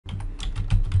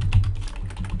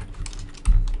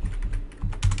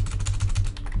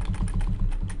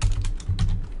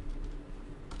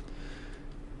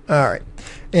All right,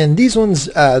 and these ones,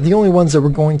 the only ones that we're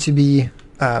going to be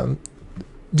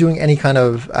doing any kind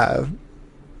of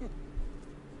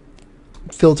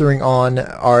filtering on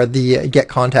are the get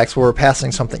contacts where we're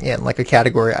passing something in, like a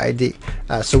category ID.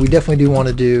 So we definitely do want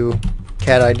to do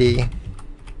cat ID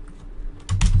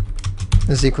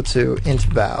is equal to int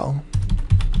val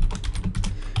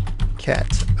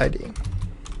cat ID.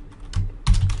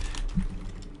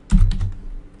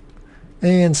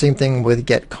 And same thing with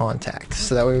get contact.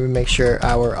 So that way we make sure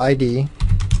our ID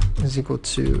is equal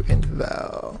to int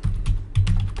val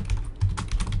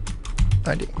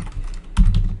ID.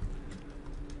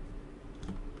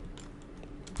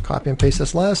 Copy and paste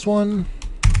this last one.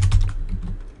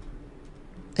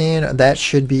 And that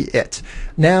should be it.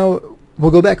 Now we'll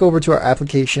go back over to our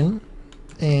application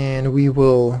and we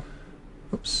will,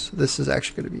 oops, this is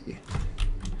actually going to be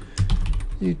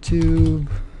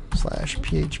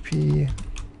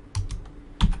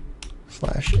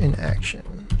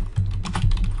YouTube/php/inaction.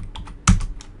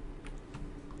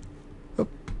 Oh,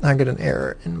 I got an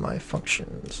error in my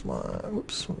functions line.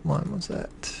 Whoops, what line was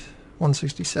that?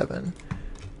 167.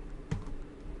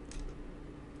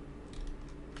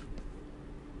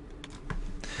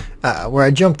 Where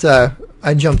I jumped down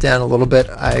a little bit,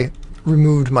 I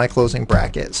removed my closing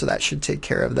bracket, so that should take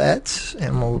care of that.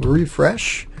 And we'll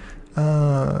refresh.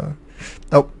 Oh,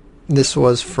 this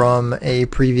was from a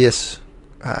previous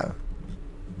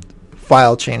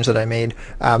file change that I made.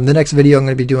 The next video I'm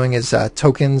going to be doing is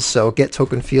tokens, so get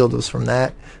token field was from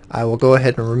that. I will go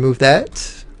ahead and remove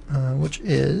that, which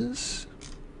is...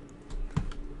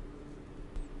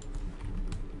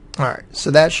 Alright,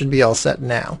 so that should be all set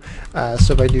now.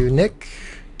 So if I do Nick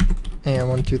and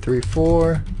 1, 2, 3,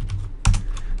 4,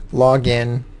 log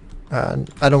in.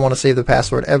 I don't want to save the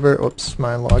password ever. Oops,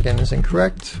 my login is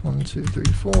incorrect. 1, 2, 3,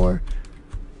 4.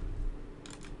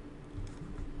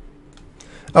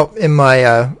 Oh, in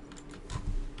my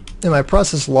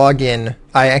process login,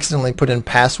 I accidentally put in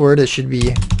password. It should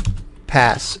be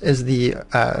pass is the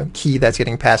key that's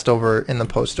getting passed over in the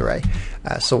post array.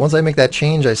 So once I make that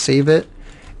change, I save it.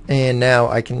 And now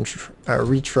I can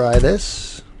retry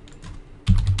this,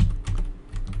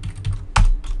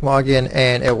 log in,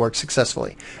 and it works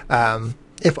successfully.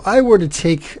 If I were to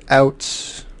take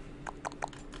out,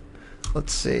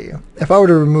 let's see, if I were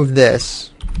to remove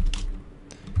this,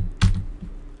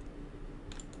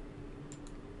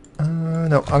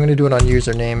 no, I'm going to do it on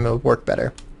username, it'll work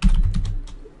better.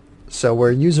 So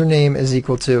where username is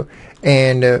equal to,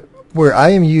 and where I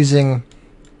am using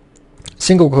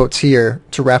single quotes here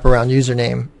to wrap around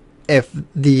username, if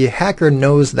the hacker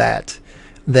knows that,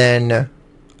 then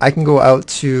I can go out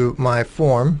to my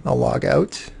form, I'll log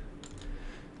out,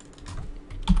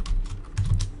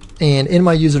 and in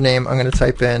my username I'm going to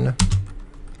type in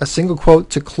a single quote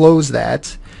to close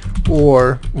that,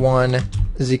 or 1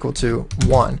 is equal to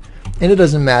 1. And it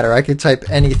doesn't matter, I could type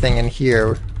anything in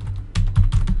here,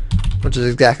 which is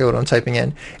exactly what I'm typing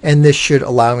in, and this should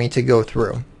allow me to go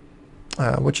through.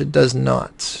 Which it does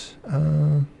not.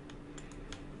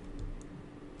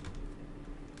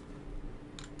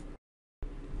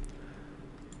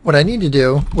 What I need to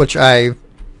do, which I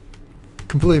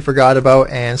completely forgot about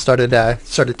and started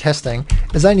testing,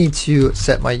 is I need to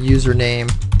set my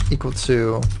username equal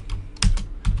to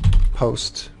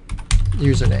post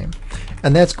username.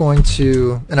 And that's going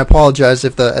to, and I apologize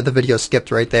if the video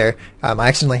skipped right there. I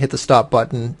accidentally hit the stop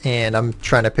button and I'm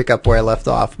trying to pick up where I left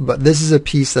off, but this is a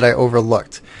piece that I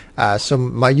overlooked. So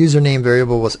my username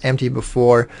variable was empty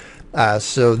before,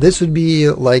 so this would be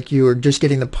like you were just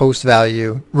getting the post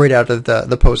value right out of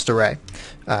the post array.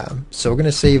 So we're going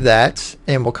to save that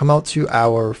and we'll come out to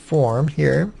our form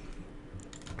here.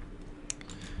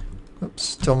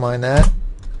 Oops, don't mind that.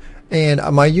 And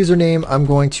my username, I'm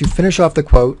going to finish off the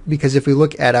quote, because if we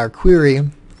look at our query,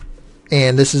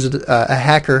 and this is a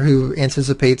hacker who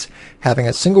anticipates having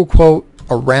a single quote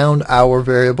around our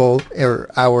variable or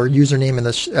our username in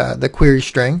the query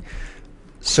string.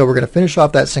 So we're going to finish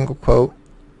off that single quote.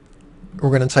 We're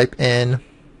going to type in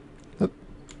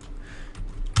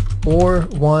or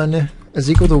 1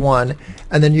 is equal to 1,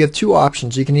 and then you have two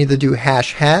options. You can either do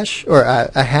hash or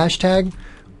a hashtag,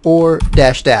 or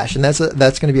dash dash, and that's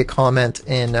going to be a comment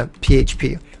in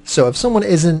PHP. So if someone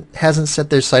hasn't set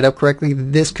their site up correctly,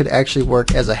 this could actually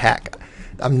work as a hack.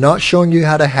 I'm not showing you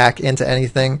how to hack into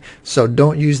anything, so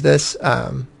don't use this.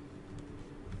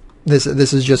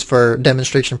 This is just for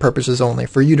demonstration purposes only,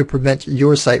 for you to prevent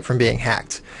your site from being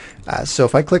hacked. So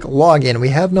if I click login, we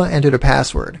have not entered a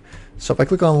password. So if I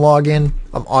click on login,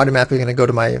 I'm automatically going to go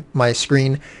to my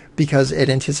screen, because it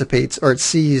anticipates, or it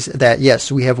sees that yes,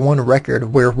 we have one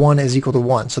record where 1 is equal to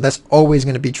 1. So that's always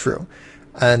going to be true.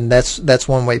 and that's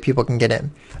one way people can get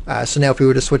in. So now if we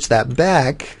were to switch that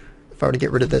back, if I were to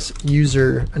get rid of this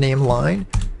username line,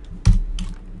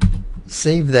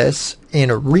 save this,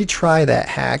 and retry that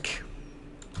hack,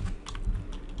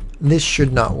 this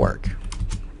should not work.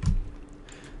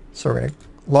 So we're going to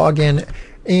log in,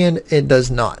 and it does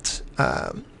not.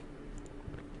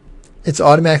 It's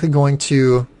automatically going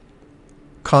to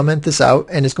comment this out,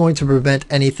 and it's going to prevent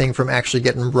anything from actually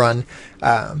getting run.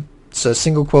 So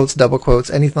single quotes, double quotes,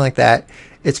 anything like that,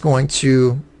 it's going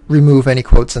to remove any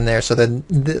quotes in there, so that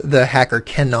the hacker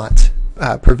cannot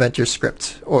prevent your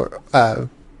script, or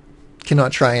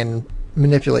cannot try and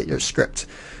manipulate your script.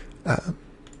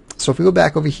 So if we go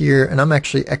back over here, and I'm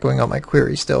actually echoing out my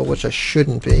query still, which I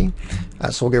shouldn't be,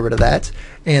 so we'll get rid of that.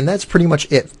 And that's pretty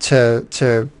much it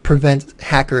to prevent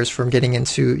hackers from getting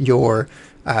into your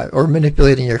or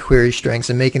manipulating your query strings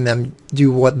and making them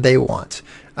do what they want.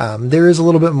 There is a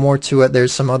little bit more to it.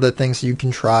 There's some other things you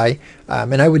can try,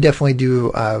 and I would definitely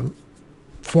do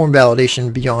form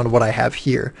validation beyond what I have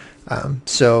here.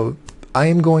 So I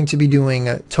am going to be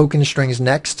doing token strings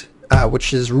next,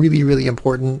 which is really, really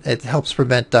important. It helps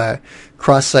prevent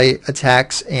cross-site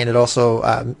attacks, and it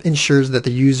also ensures that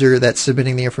the user that's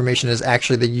submitting the information is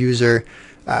actually the user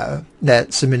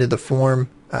that submitted the form,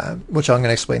 which I'm going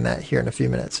to explain that here in a few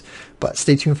minutes. But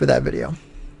stay tuned for that video.